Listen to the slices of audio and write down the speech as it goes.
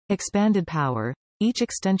Expanded power. Each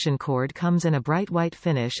extension cord comes in a bright white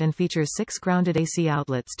finish and features 6 grounded AC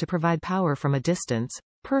outlets to provide power from a distance,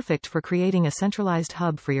 perfect for creating a centralized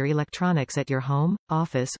hub for your electronics at your home,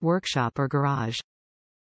 office, workshop or garage.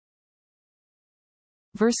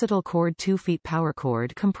 Versatile cord 2 feet power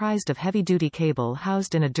cord comprised of heavy-duty cable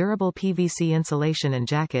housed in a durable PVC insulation and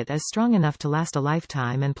jacket is strong enough to last a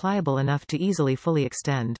lifetime and pliable enough to easily fully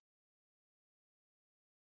extend.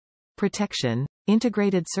 Protection.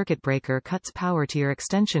 Integrated circuit breaker cuts power to your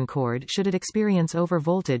extension cord should it experience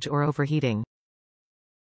overvoltage or overheating.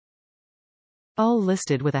 All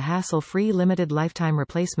listed with a hassle-free limited lifetime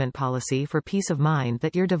replacement policy for peace of mind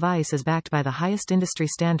that your device is backed by the highest industry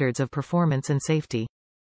standards of performance and safety.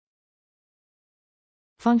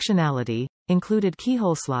 Functionality. Included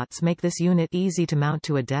keyhole slots make this unit easy to mount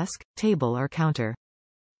to a desk, table or counter.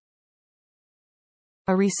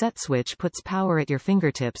 A reset switch puts power at your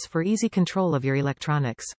fingertips for easy control of your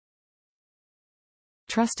electronics.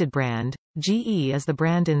 Trusted brand. GE is the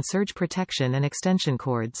brand in surge protection and extension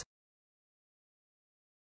cords.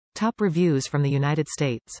 Top reviews from the United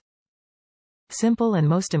States. Simple and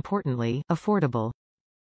most importantly, affordable.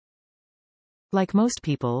 Like most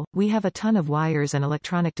people, we have a ton of wires and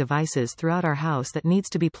electronic devices throughout our house that needs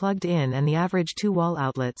to be plugged in, and the average 2 wall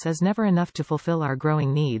outlets is never enough to fulfill our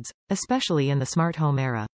growing needs, especially in the smart home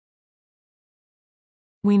era.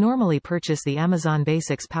 We normally purchase the Amazon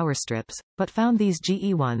Basics power strips, but found these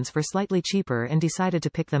GE ones for slightly cheaper and decided to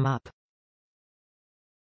pick them up.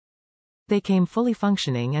 They came fully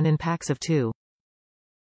functioning and in packs of 2.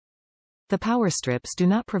 The power strips do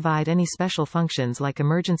not provide any special functions like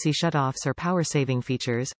emergency shutoffs or power-saving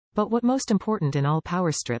features, but what most important in all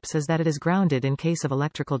power strips is that it is grounded in case of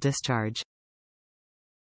electrical discharge.